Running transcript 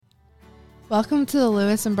Welcome to the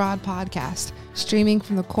Lewis and Broad podcast, streaming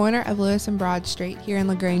from the corner of Lewis and Broad Street here in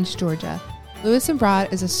LaGrange, Georgia. Lewis and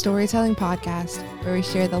Broad is a storytelling podcast where we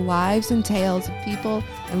share the lives and tales of people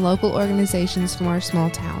and local organizations from our small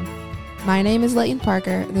town. My name is Leighton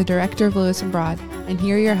Parker, the director of Lewis and Broad, and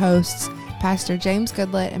here are your hosts, Pastor James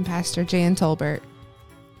Goodlett and Pastor Jan Tolbert.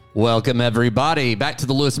 Welcome, everybody, back to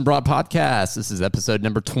the Lewis and Broad podcast. This is episode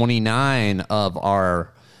number 29 of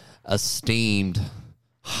our esteemed,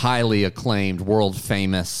 highly acclaimed,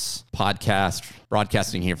 world-famous podcast,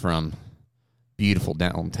 broadcasting here from beautiful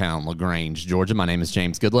downtown LaGrange, Georgia. My name is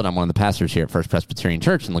James Goodlett. I'm one of the pastors here at First Presbyterian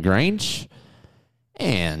Church in LaGrange.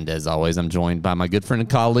 And as always, I'm joined by my good friend and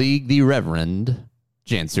colleague, the Reverend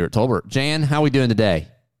Jan Stewart Tolbert. Jan, how are we doing today?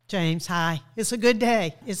 James, hi. It's a good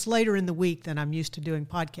day. It's later in the week than I'm used to doing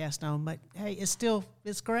podcast on, but hey,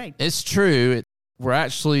 it's great. It's true. We're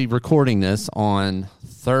actually recording this on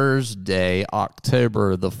Thursday,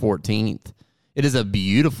 October the 14th. It is a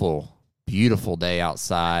beautiful, beautiful day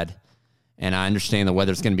outside, and I understand the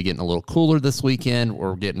weather's going to be getting a little cooler this weekend.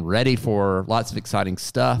 We're getting ready for lots of exciting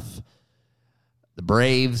stuff. The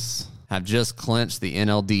Braves have just clinched the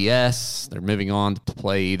NLDS. They're moving on to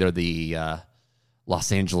play either the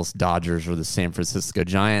Los Angeles Dodgers or the San Francisco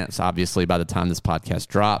Giants. Obviously, by the time this podcast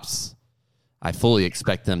drops, I fully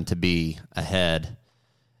expect them to be ahead.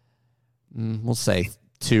 We'll say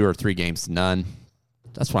 2 or 3 games to none.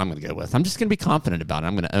 That's what I'm going to go with. I'm just going to be confident about it.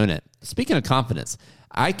 I'm going to own it. Speaking of confidence,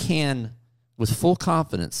 I can, with full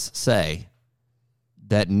confidence, say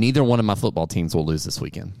that neither one of my football teams will lose this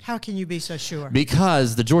weekend. How can you be so sure?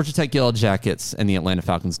 Because the Georgia Tech Yellow Jackets and the Atlanta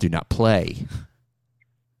Falcons do not play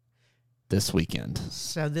this weekend.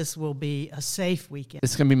 So this will be a safe weekend.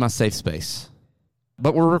 It's going to be my safe space.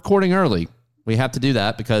 But we're recording early. We have to do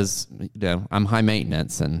that because, I'm high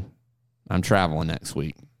maintenance and I'm traveling next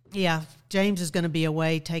week. Yeah, James is going to be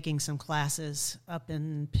away taking some classes up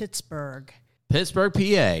in Pittsburgh. Pittsburgh,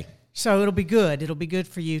 PA. So it'll be good. It'll be good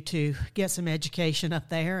for you to get some education up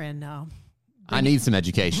there and I need some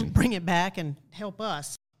education. Bring it back and help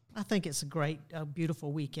us. I think it's a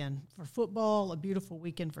beautiful weekend for football, a beautiful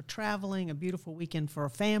weekend for traveling, a beautiful weekend for a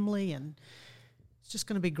family, and it's just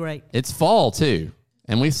going to be great. It's fall, too.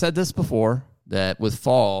 And we've said this before, that with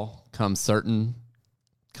fall comes certain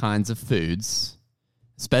kinds of foods,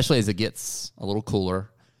 especially as it gets a little cooler.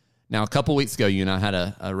 Now, a couple weeks ago, you and I had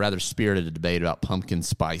a rather spirited debate about pumpkin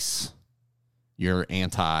spice. You're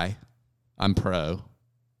anti. I'm pro.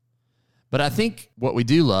 But I think what we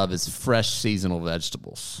do love is fresh seasonal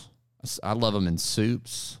vegetables. I love them in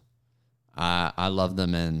soups. I love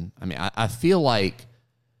them I feel like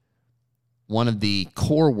one of the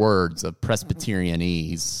core words of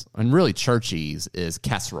Presbyterianese, and really churchese, is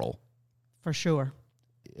casserole. For sure.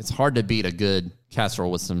 It's hard to beat a good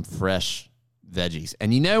casserole with some fresh veggies.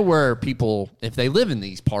 And you know where people, if they live in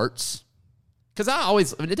these parts, because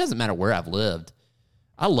it doesn't matter where I've lived,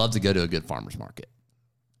 I love to go to a good farmer's market.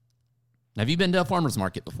 Have you been to a farmer's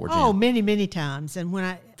market before, Jan? Oh, many, many times. And when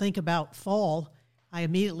I think about fall, I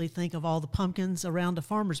immediately think of all the pumpkins around a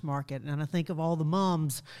farmer's market, and I think of all the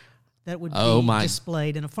mums that would be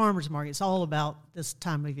displayed in a farmer's market. It's all about this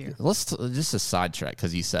time of year. Let's just a sidetrack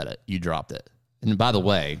because you said it. You dropped it. And by the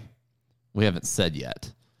way, we haven't said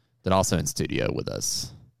yet that also in studio with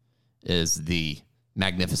us is the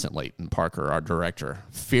magnificent Leighton Parker, our director,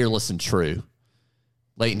 fearless and true.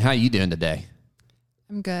 Leighton, how are you doing today?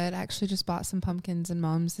 I'm good. I actually just bought some pumpkins and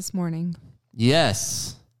mums this morning.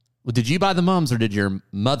 Yes. Well, did you buy the mums or did your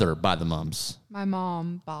mother buy the mums? My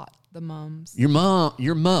mom bought the mums. Your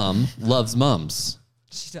mom loves mums.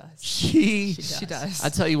 She does. She does. I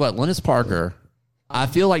tell you what, Linus Parker, I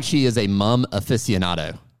feel like she is a mum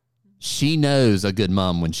aficionado. She knows a good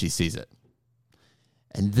mum when she sees it.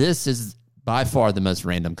 And this is by far the most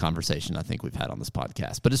random conversation I think we've had on this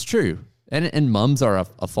podcast. But it's true. And mums are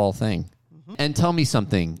a fall thing. Mm-hmm. And tell me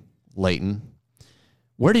something, Leighton.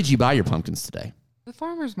 Where did you buy your pumpkins today? The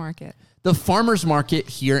farmer's market. The farmer's market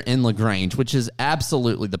here in LaGrange, which is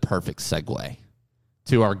absolutely the perfect segue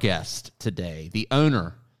to our guest today, the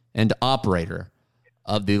owner and operator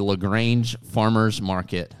of the LaGrange Farmer's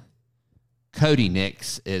Market. Cody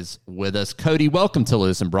Nix is with us. Cody, welcome to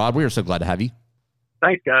Lewis and Broad. We are so glad to have you.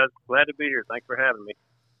 Thanks, guys. Glad to be here. Thanks for having me.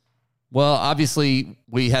 Well, obviously,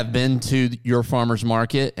 we have been to your farmer's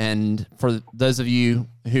market, and for those of you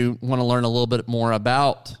who want to learn a little bit more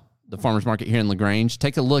about the farmer's market here in LaGrange,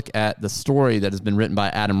 take a look at the story that has been written by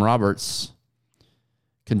Adam Roberts,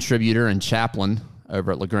 contributor and chaplain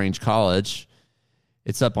over at LaGrange College.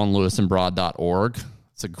 It's up on lewisandbroad.org.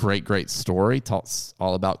 It's a great, great story. Talks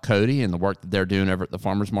all about Cody and the work that they're doing over at the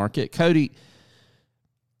farmer's market. Cody,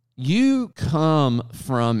 You come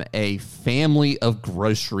from a family of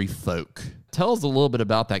grocery folk. Tell us a little bit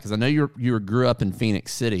about that, because I know you grew up in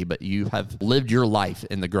Phoenix City, but you have lived your life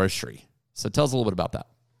in the grocery. So tell us a little bit about that.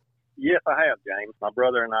 Yes, I have, James. My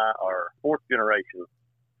brother and I are fourth generation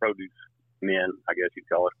produce men, I guess you'd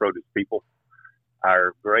call us produce people.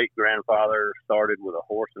 Our great-grandfather started with a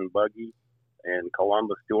horse and buggy in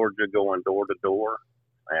Columbus, Georgia, going door to door.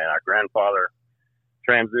 And our grandfather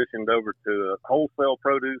transitioned over to wholesale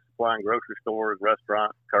produce, supplying grocery stores,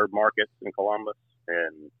 restaurants, curb markets in Columbus.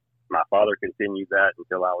 And my father continued that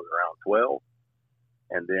until I was around 12.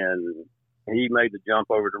 And then he made the jump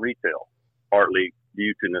over to retail, partly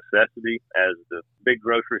due to necessity, as the big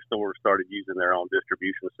grocery stores started using their own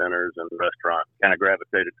distribution centers, and restaurants kind of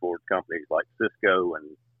gravitated towards companies like Sysco and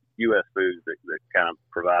U.S. Foods that kind of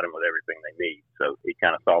provide them with everything they need. So he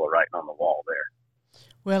kind of saw the writing on the wall there.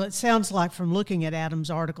 Well, it sounds like from looking at Adam's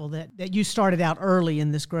article that you started out early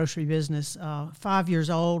in this grocery business, 5 years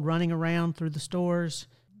old, running around through the stores,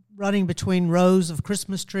 running between rows of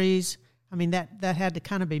Christmas trees. I mean, that had to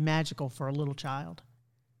kind of be magical for a little child.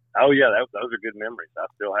 Oh, yeah, those are good memories. I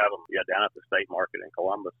still have them. Yeah, down at the state market in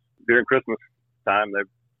Columbus. During Christmas time, they'd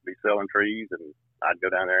be selling trees, and I'd go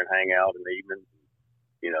down there and hang out in the evening,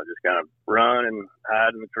 just kind of run and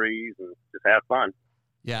hide in the trees and just have fun.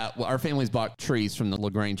 Yeah, well, our family's bought trees from the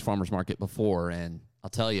LaGrange Farmers Market before, and I'll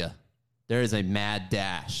tell you, there is a mad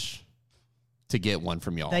dash to get one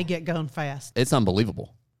from y'all. They get going fast. It's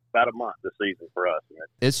unbelievable. About a month this season for us.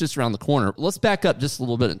 It's just around the corner. Let's back up just a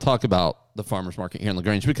little bit and talk about the farmers market here in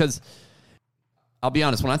LaGrange, because I'll be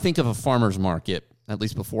honest, when I think of a farmers market, at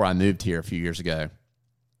least before I moved here a few years ago,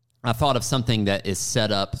 I thought of something that is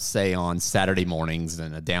set up, say, on Saturday mornings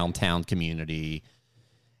in a downtown community,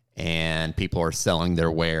 and people are selling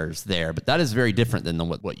their wares there. But that is very different than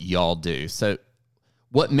what y'all do. So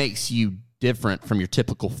what makes you different from your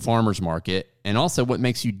typical farmers market, and also what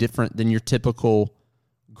makes you different than your typical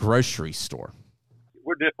grocery store?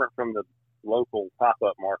 We're different from the local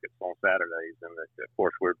pop-up markets on Saturdays, and of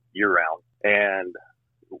course we're year-round. And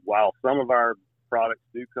while some of our products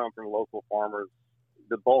do come from local farmers,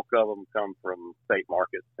 the bulk of them come from state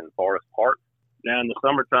markets and Forest Park. Now in the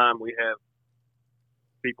summertime, we have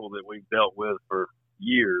people that we've dealt with for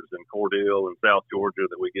years in Cordele and South Georgia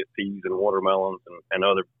that we get peas and watermelons and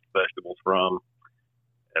other vegetables from.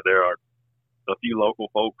 And there are a few local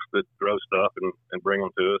folks that grow stuff and bring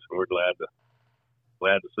them to us, and we're glad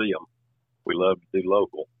to see them. We love to do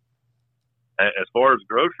local. As far as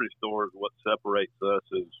grocery stores, what separates us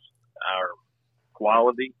is our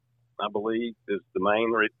quality, I believe, is the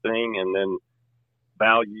main thing, and then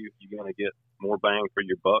value. You're going to get more bang for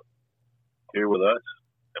your buck here with us.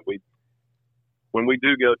 And when we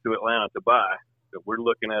do go to Atlanta to buy, if we're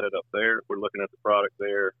looking at it up there, we're looking at the product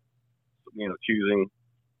there, choosing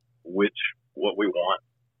what we want.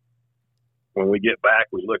 When we get back,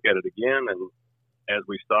 we look at it again, and as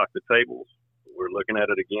we stock the tables, we're looking at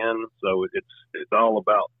it again. So it's all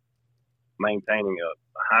about maintaining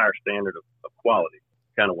a higher standard of quality,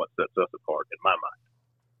 kind of what sets us apart in my mind.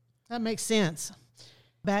 That makes sense.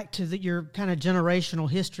 Back to your kind of generational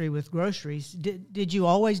history with groceries, did you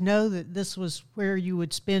always know that this was where you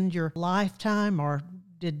would spend your lifetime, or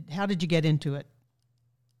how did you get into it?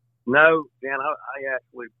 No, Dan, I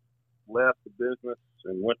actually left the business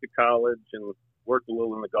and went to college and worked a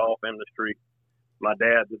little in the golf industry. My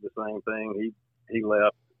dad did the same thing. He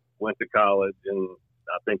left, went to college, and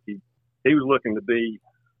I think he was looking to be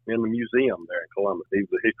in the museum there in Columbus. He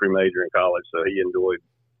was a history major in college, so he enjoyed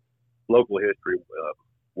local history,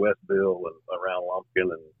 Westville and around Lumpkin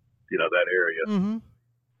and, that area. Mm-hmm.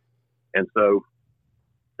 And so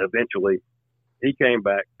eventually he came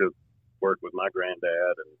back to work with my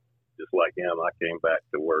granddad, and just like him, I came back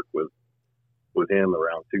to work with him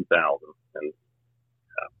around 2000, and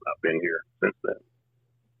I've been here since then.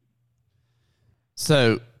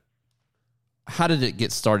 So how did it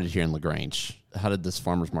get started here in LaGrange? How did this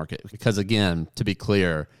farmers market? Because again, to be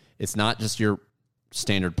clear, it's not just your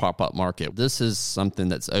standard pop-up market. This is something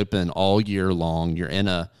that's open all year long. You're in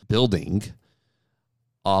a building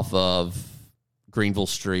off of Greenville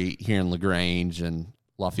Street here in LaGrange and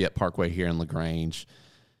Lafayette Parkway here in LaGrange.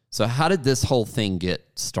 So how did this whole thing get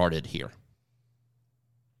started here?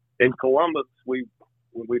 In Columbus, when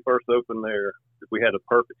we first opened there, we had a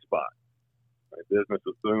perfect spot. The business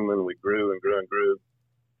was booming. We grew and grew and grew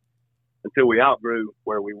until we outgrew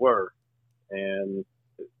where we were. And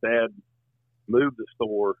Dad moved the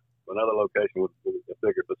store to another location with a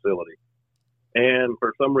bigger facility. And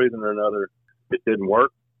for some reason or another, it didn't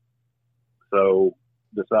work. So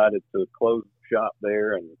decided to close shop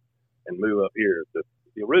there and move up here to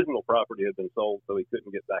the original property had been sold, so he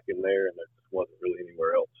couldn't get back in there, and there just wasn't really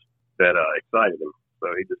anywhere else that excited him. So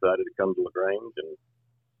he decided to come to LaGrange, and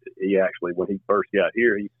he actually, when he first got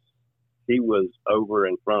here, he was over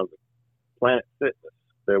in front of Planet Fitness.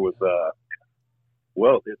 There was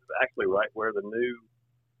it's actually right where the new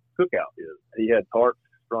cookout is. He had tarps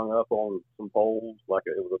strung up on some poles, like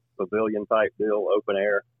it was a pavilion type deal, open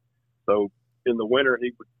air. So in the winter,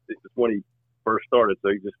 it's when he first started, so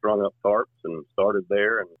he just strung up tarps and started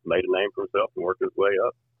there and made a name for himself and worked his way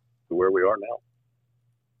up to where we are now.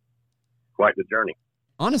 Quite the journey.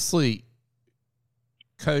 Honestly,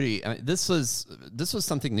 Cody, this was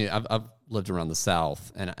something new. I've lived around the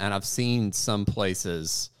South, and I've seen some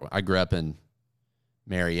places. I grew up in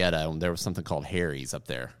Marietta, and there was something called Harry's up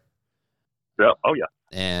there. Yeah. Oh, yeah.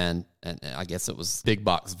 And I guess it was big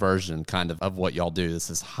box version kind of what y'all do.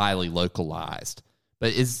 This is highly localized.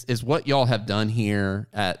 But is what y'all have done here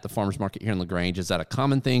at the farmers market here in LaGrange, is that a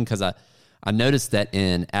common thing? Because I noticed that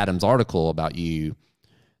in Adam's article about you,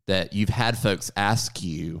 that you've had folks ask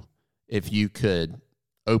you if you could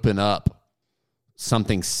open up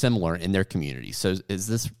something similar in their community. So is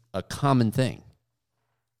this a common thing?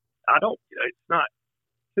 It's not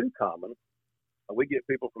too common. We get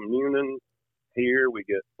people from Newnan here. We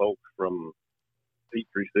get folks from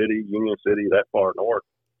Peachtree City, Union City, that far north.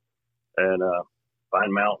 And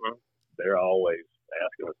Pine Mountain, they're always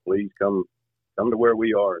asking us, please come to where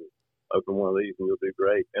we are and open one of these and you'll do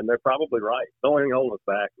great. And they're probably right. The only thing holding us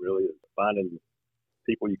back really is finding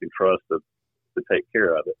people you can trust to take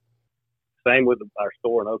care of it. Same with our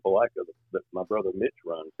store in Opelika that my brother Mitch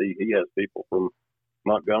runs. He has people from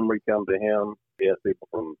Montgomery come to him. He has people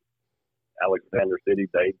from Alexander City,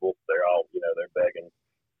 Dadeville. They're all, they're begging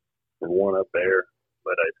for one up there.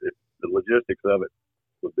 But the logistics of it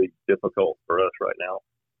would be difficult for us right now.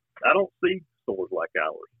 I don't see stores like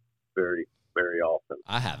ours very, very often.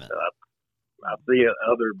 I haven't. I see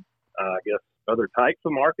other types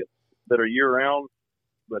of markets that are year round,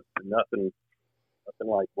 but nothing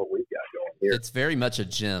like what we've got going here. It's very much a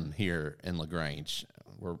gym here in LaGrange.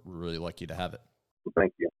 We're really lucky to have it.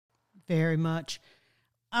 Thank you. Very much.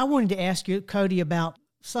 I wanted to ask you, Cody, about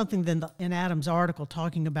something in Adam's article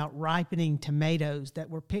talking about ripening tomatoes that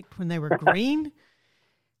were picked when they were green.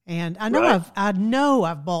 And I know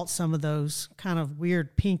I've bought some of those kind of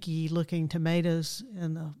weird pinky looking tomatoes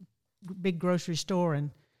in the big grocery store and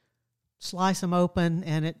slice them open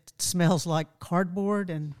and it smells like cardboard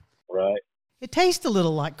and right. It tastes a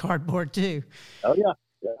little like cardboard too. Oh yeah.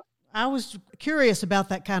 Yeah. I was curious about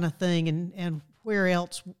that kind of thing and where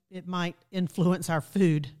else it might influence our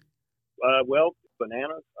food. Well,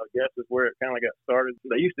 bananas, I guess, is where it kind of got started.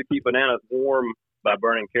 They used to keep bananas warm by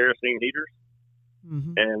burning kerosene heaters.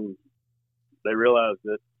 Mm-hmm. And they realized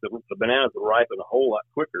that the bananas would ripen a whole lot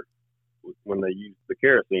quicker when they used the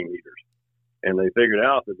kerosene heaters. And they figured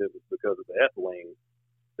out that it was because of the ethylene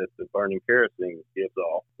that the burning kerosene gives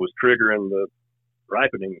off was triggering the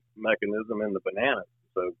ripening mechanism in the bananas.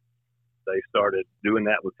 So they started doing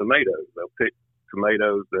that with tomatoes. They'll pick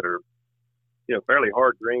tomatoes that are, fairly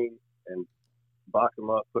hard green and box them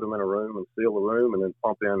up, put them in a room and seal the room and then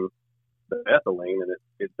pump in the ethylene. And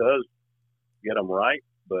it does get them ripe,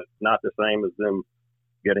 but not the same as them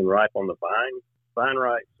getting ripe on the vine. Vine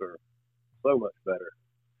ripes are so much better.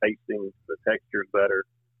 Tasting, the texture's better,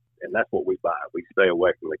 and that's what we buy. We stay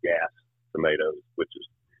away from the gas tomatoes, which is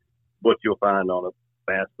what you'll find on a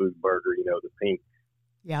fast food burger, the pink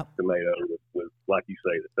tomato with, like you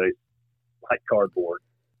say, that tastes like cardboard.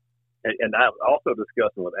 And I was also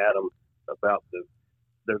discussing with Adam about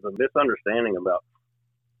there's a misunderstanding about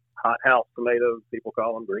hothouse tomatoes. People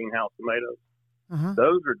call them greenhouse tomatoes. Uh-huh.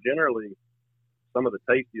 Those are generally some of the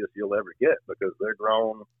tastiest you'll ever get because they're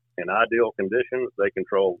grown in ideal conditions. They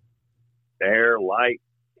control air, light,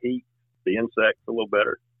 heat, the insects a little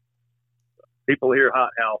better. People hear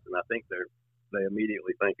hothouse, and I think they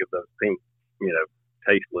immediately think of those pink,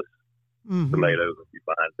 tasteless tomatoes that you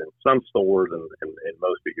find in some stores and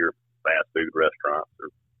most of your fast food restaurants.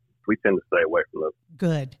 We tend to stay away from those.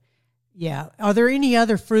 Good. Yeah. Are there any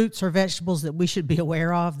other fruits or vegetables that we should be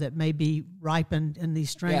aware of that may be ripened in these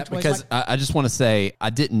strange ways? Because I just want to say, I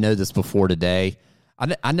didn't know this before today.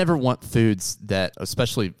 I never want foods that,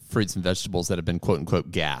 especially fruits and vegetables that have been quote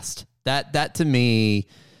unquote gassed. That to me,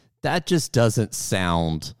 that just doesn't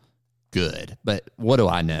sound good. But what do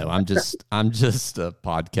I know? I'm just a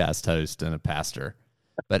podcast host and a pastor.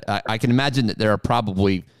 But I can imagine that there are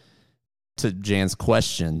probably, to Jan's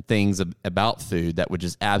question, things about food that would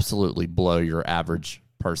just absolutely blow your average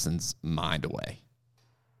person's mind away.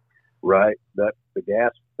 Right. That the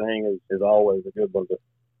gas thing is always a good one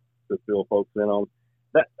to fill folks in on.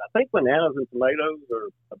 I think bananas and tomatoes are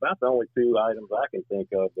about the only two items I can think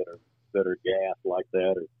of that are gas like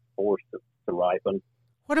that or forced to ripen.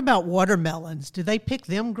 What about watermelons? Do they pick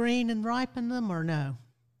them green and ripen them, or no?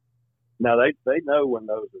 No, they know when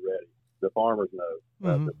those are ready. The farmers know.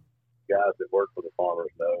 Mm-hmm. The guys that work for the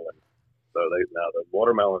farmers know, and so the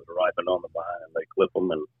watermelons are ripened on the vine, and they clip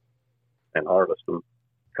them and harvest them.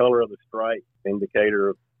 Color of the stripe, indicator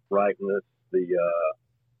of ripeness. The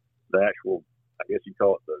actual, I guess you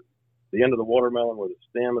call it the end of the watermelon where the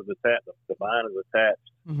stem is attached, the vine is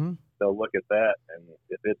attached. Mm-hmm. They'll look at that, and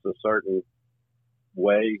if it's a certain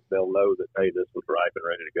way, they'll know that, hey, this one's ripe and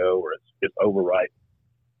ready to go, or it's overripe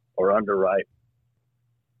or underripe.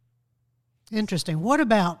 Interesting. What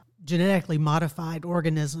about genetically modified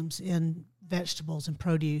organisms in vegetables and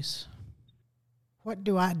produce? What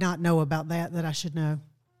do I not know about that I should know?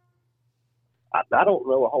 I don't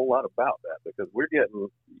know a whole lot about that because we're getting,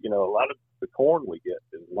 a lot of the corn we get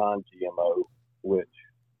is non-GMO, which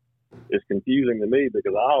is confusing to me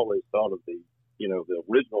because I always thought of the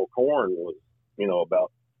original corn was,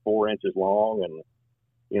 about 4 inches long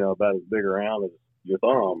and, about as big around as your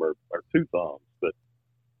thumb or 2 thumbs. But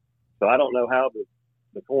so I don't know how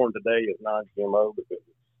the corn today is non-GMO because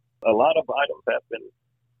a lot of items have been,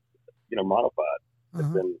 modified.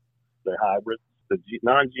 They're hybrids. The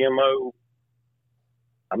non-GMO,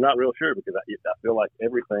 I'm not real sure because I feel like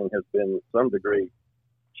everything has been to some degree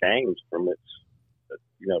changed from its,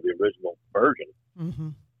 the original version. Mm-hmm.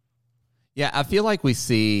 Yeah, I feel like we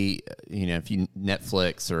see, if you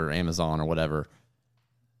Netflix or Amazon or whatever,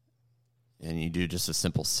 and you do just a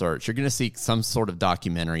simple search, you're going to see some sort of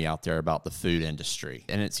documentary out there about the food industry.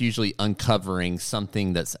 And it's usually uncovering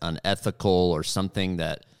something that's unethical or something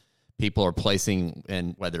that people are placing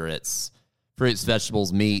in, whether it's fruits,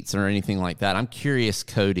 vegetables, meats, or anything like that. I'm curious,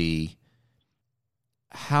 Cody,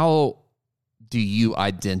 how do you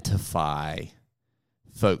identify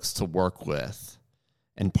folks to work with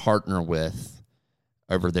and partner with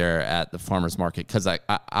over there at the farmer's market? Because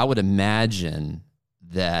I would imagine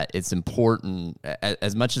that it's important,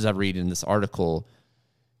 as much as I read in this article,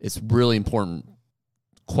 it's really important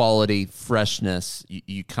quality, freshness.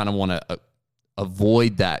 You kind of want to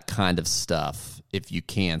avoid that kind of stuff if you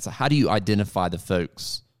can. So how do you identify the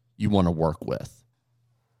folks you want to work with?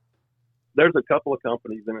 There's a couple of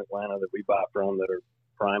companies in Atlanta that we buy from that are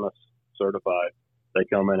Primus certified. They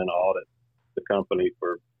come in and audit the company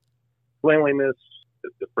for cleanliness,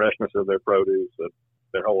 the freshness of their produce,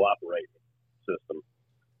 their whole operating system.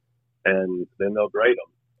 And then they'll grade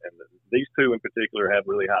them. And these two in particular have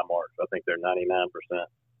really high marks. I think they're 99%.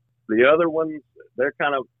 The other ones, they're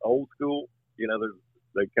kind of old school.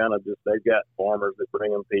 They've got farmers that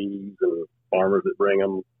bring them peas and farmers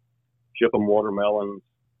that ship them watermelons.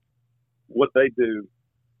 What they do,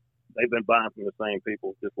 they've been buying from the same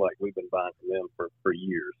people just like we've been buying from them for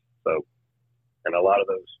years. So, and a lot of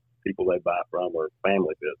those people they buy from are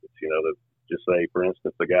family business. Just say, for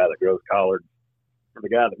instance, the guy that grows collards, or the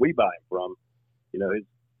guy that we buy him from,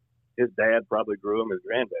 his dad probably grew them, his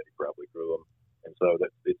granddaddy probably grew them. And so that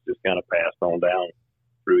it's just kind of passed on down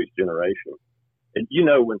through each generation. And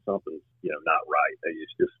when something's, not right.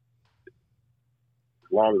 It's just,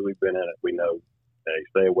 as long as we've been in it, we know, hey,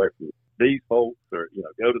 stay away from these folks or,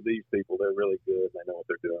 go to these people. They're really good. They know what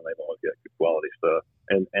they're doing. They've always got good quality stuff.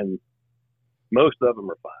 And most of them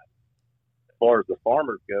are fine. As far as the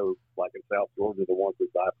farmers go, like in South Georgia, the ones we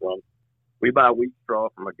buy from, we buy wheat straw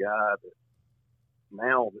from a guy that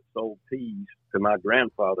sold peas to my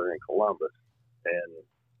grandfather in Columbus. And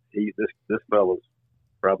this fellow's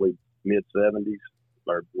probably mid-70s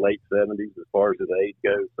or late 70s as far as his age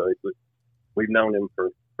goes. So we've known him for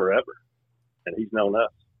forever, and he's known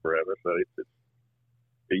us forever. So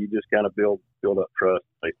you just kind of build up trust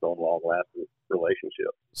based on long-lasting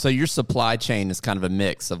relationships. So your supply chain is kind of a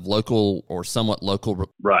mix of local or somewhat local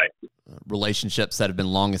relationships that have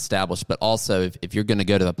been long established, but also if you're going to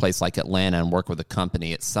go to a place like Atlanta and work with a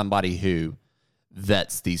company, it's somebody who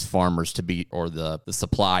vets these farmers to be, or the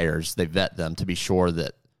suppliers, they vet them to be sure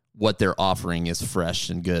that what they're offering is fresh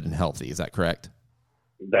and good and healthy. Is that correct?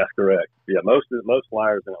 That's correct. Yeah, most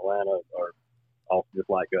flyers in Atlanta are all just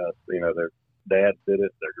like us. Their dads did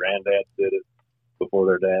it, their granddads did it before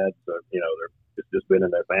their dads. So, it's just been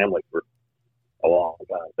in their family for a long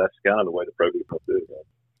time. That's kind of the way the produce is.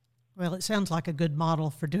 Well, it sounds like a good model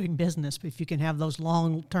for doing business if you can have those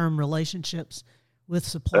long-term relationships with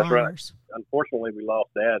suppliers. That's right. Unfortunately, we lost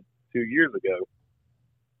Dad 2 years ago,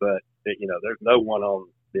 but there's no one on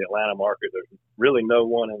the Atlanta market. There's really no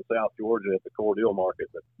one in South Georgia at the Cordele market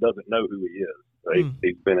that doesn't know who he is.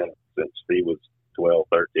 He's been in it since he was 12,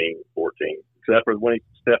 13, 14, except for when he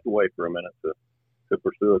stepped away for a minute to to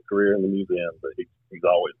pursue a career in the museum, but he's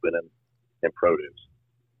always been in produce.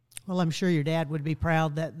 Well, I'm sure your dad would be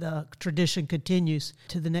proud that the tradition continues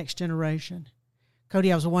to the next generation.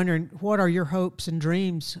 Cody, I was wondering, what are your hopes and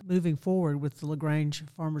dreams moving forward with the LaGrange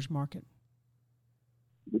Farmers Market?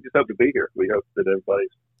 We just hope to be here. We hope that everybody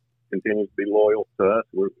continues to be loyal to us.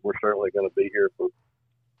 We're certainly going to be here for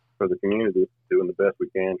the community, doing the best we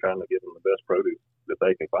can, trying to give them the best produce that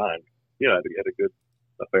they can find, at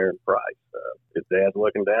a fair price. If Dad's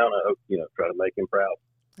looking down, I hope, try to make him proud.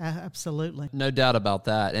 Absolutely. No doubt about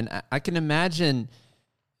that. And I can imagine,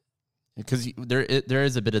 because there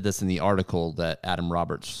is a bit of this in the article that Adam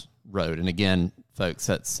Roberts wrote. And again, folks,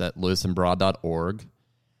 that's at lewisandbroad.org.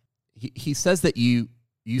 He says that you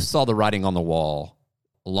saw the writing on the wall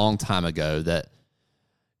a long time ago that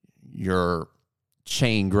your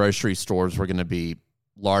chain grocery stores were going to be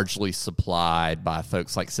largely supplied by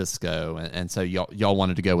folks like Sysco. And so y'all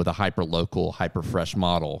wanted to go with a hyper-local, hyper-fresh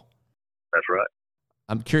model. That's right.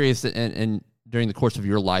 I'm curious, and during the course of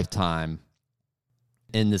your lifetime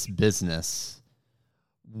in this business,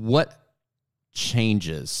 what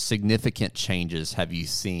significant changes have you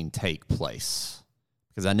seen take place?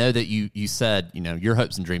 Because I know that you said, your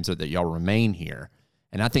hopes and dreams are that y'all remain here.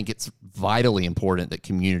 And I think it's vitally important that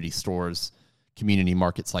community stores, community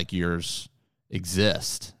markets like yours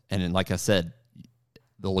exist. And then, like I said,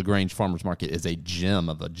 the LaGrange Farmers Market is a gem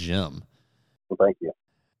of a gem. Well, thank you.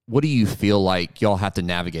 What do you feel like y'all have to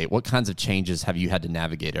navigate? What kinds of changes have you had to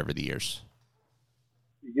navigate over the years?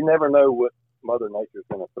 You never know what Mother Nature's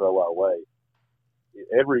going to throw our way.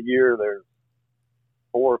 Every year there's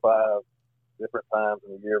 4 or 5 different times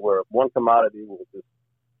in the year where one commodity will just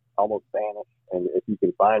almost vanish, and if you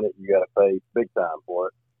can find it, you got to pay big time for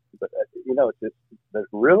it. But it's just, there's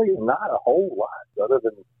really not a whole lot other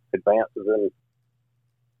than advances in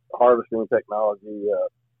harvesting technology,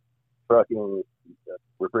 trucking,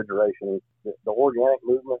 refrigeration. The organic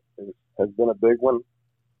movement has been a big one.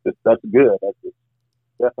 That's good. That's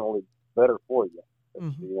definitely better for you.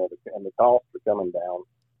 Mm-hmm. And the costs are coming down.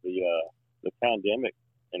 The pandemic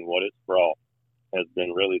and what it's brought has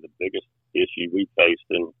been really the biggest issue we faced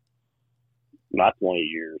in my 20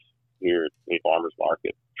 years here at the farmers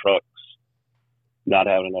market. Trucks, not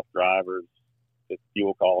having enough drivers, the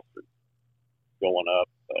fuel costs are going up.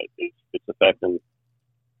 It's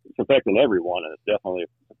affecting everyone, and it definitely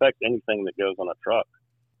affects anything that goes on a truck.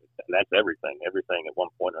 And that's everything. Everything at one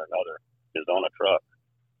point or another is on a truck.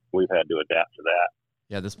 We've had to adapt to that.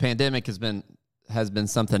 Yeah, this pandemic has been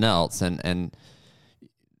something else, and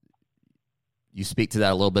you speak to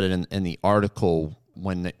that a little bit in the article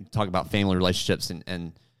when you talk about family relationships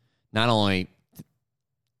and not only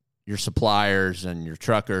your suppliers and your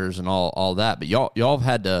truckers and all that, but y'all have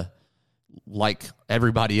had to, like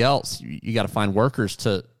everybody else, you got to find workers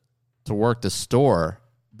to work the store.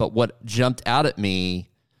 But what jumped out at me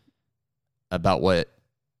about what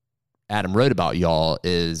Adam wrote about y'all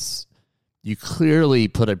is you clearly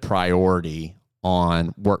put a priority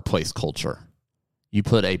on workplace culture. You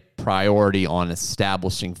put a priority on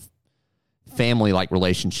establishing family-like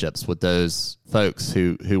relationships with those folks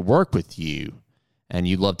who work with you, and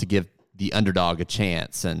you love to give the underdog a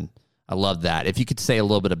chance. And I love that. If you could say a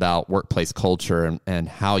little bit about workplace culture and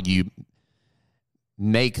how you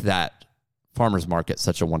make that farmers market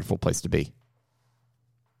such a wonderful place to be.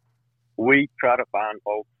 We try to find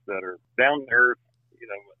folks that are down there.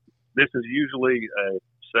 This is usually a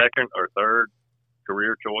second or third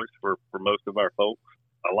career choice for most of our folks.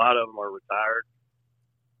 A lot of them are retired,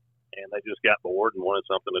 and they just got bored and wanted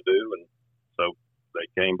something to do, and so they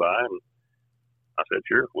came by, and I said,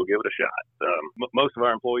 sure, we'll give it a shot. Most of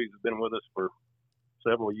our employees have been with us for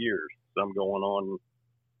several years, some going on,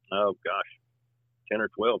 10 or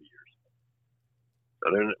 12 years. So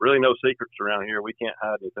there's really no secrets around here. We can't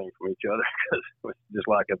hide anything from each other because it's just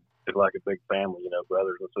like a big family,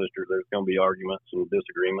 brothers and sisters. There's going to be arguments and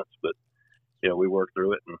disagreements, but we work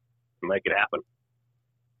through it and make it happen,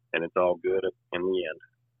 and it's all good in the end.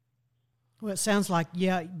 Well, it sounds like,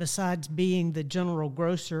 besides being the general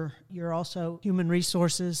grocer, you're also human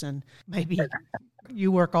resources, and maybe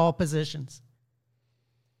you work all positions.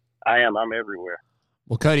 I am. I'm everywhere.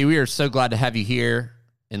 Well, Cody, we are so glad to have you here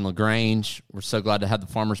in LaGrange. We're so glad to have the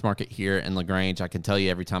farmers market here in LaGrange. I can tell you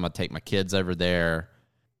every time I take my kids over there,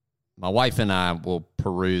 my wife and I will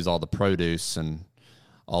peruse all the produce and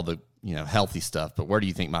all the healthy stuff. But where do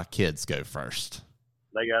you think my kids go first?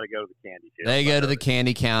 They got to go to the candy shelf. They go to the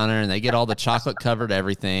candy counter, and they get all the chocolate-covered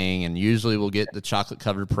everything, and usually we'll get the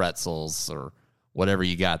chocolate-covered pretzels or whatever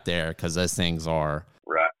you got there because those things are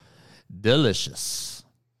right delicious.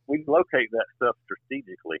 we locate that stuff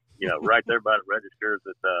strategically, right there by the registers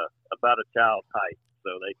at about a child's height so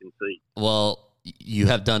they can see. Well, you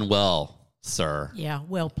have done well, sir. Yeah,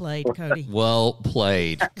 well played, Cody. Well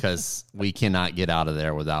played, because we cannot get out of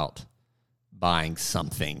there without buying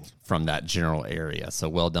something from that general area. So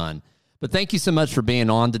well done. But thank you so much for being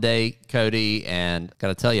on today, Cody. And got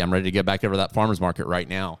to tell you, I'm ready to get back over to that farmer's market right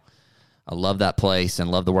now. I love that place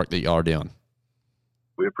and love the work that y'all are doing.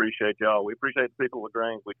 We appreciate y'all. We appreciate the people of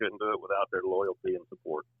LaGrange. We couldn't do it without their loyalty and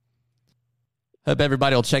support. Hope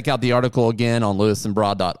everybody will check out the article again on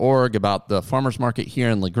lewisandbroad.org about the farmers market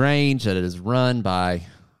here in LaGrange that is run by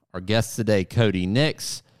our guest today, Cody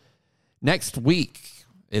Nix. Next week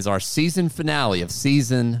is our season finale of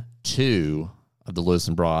season 2 of the Lewis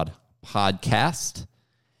and Broad podcast.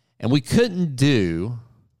 And we couldn't do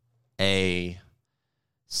a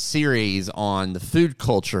series on the food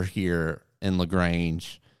culture here in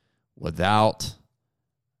LaGrange without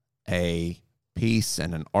a piece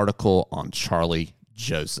and an article on Charlie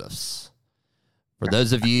Josephs. For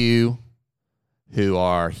those of you who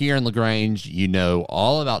are here in LaGrange, you know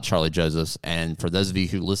all about Charlie Josephs. And for those of you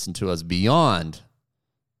who listen to us beyond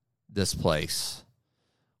this place,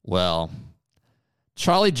 well,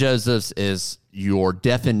 Charlie Josephs is your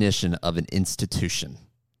definition of an institution.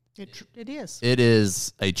 It is. It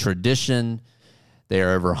is a tradition. They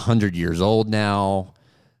are over 100 years old now.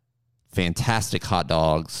 Fantastic hot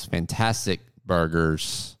dogs, fantastic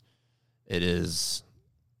burgers. It is,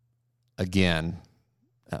 again,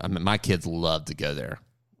 my kids love to go there.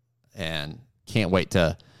 And can't wait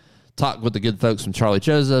to talk with the good folks from Charlie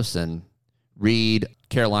Josephs and read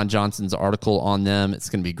Caroline Johnson's article on them. It's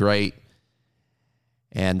going to be great.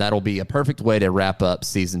 And that'll be a perfect way to wrap up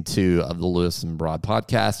season 2 of the Lewis and Broad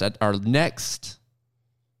podcast. At our next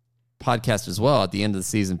podcast as well, at the end of the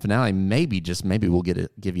season finale, maybe we'll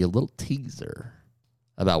give you a little teaser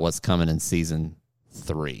about what's coming in season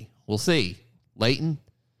 3. We'll see. Leighton,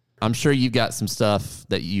 I'm sure you've got some stuff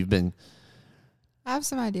that you've been... I have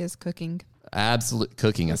some ideas cooking. Absolute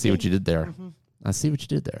cooking. I see what you did there. Mm-hmm. I see what you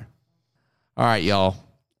did there. All right, y'all.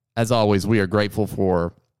 As always, we are grateful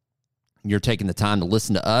for you're taking the time to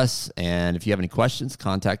listen to us. And if you have any questions,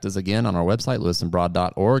 contact us again on our website,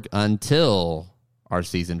 lewisandbroad.org. Until our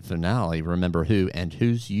season finale, remember who and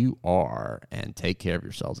whose you are, and take care of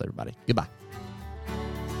yourselves, everybody. Goodbye.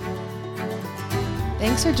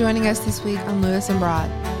 Thanks for joining us this week on Lewis and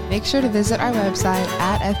Broad. Make sure to visit our website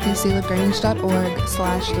at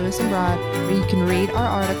fbclagrange.org/Lewis and Broad, where you can read our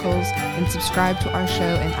articles and subscribe to our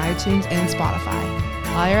show in iTunes and Spotify.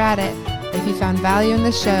 While you're at it, if you found value in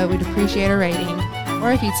this show, we'd appreciate a rating.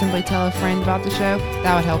 Or if you'd simply tell a friend about the show,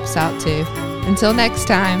 that would help us out too. Until next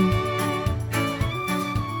time.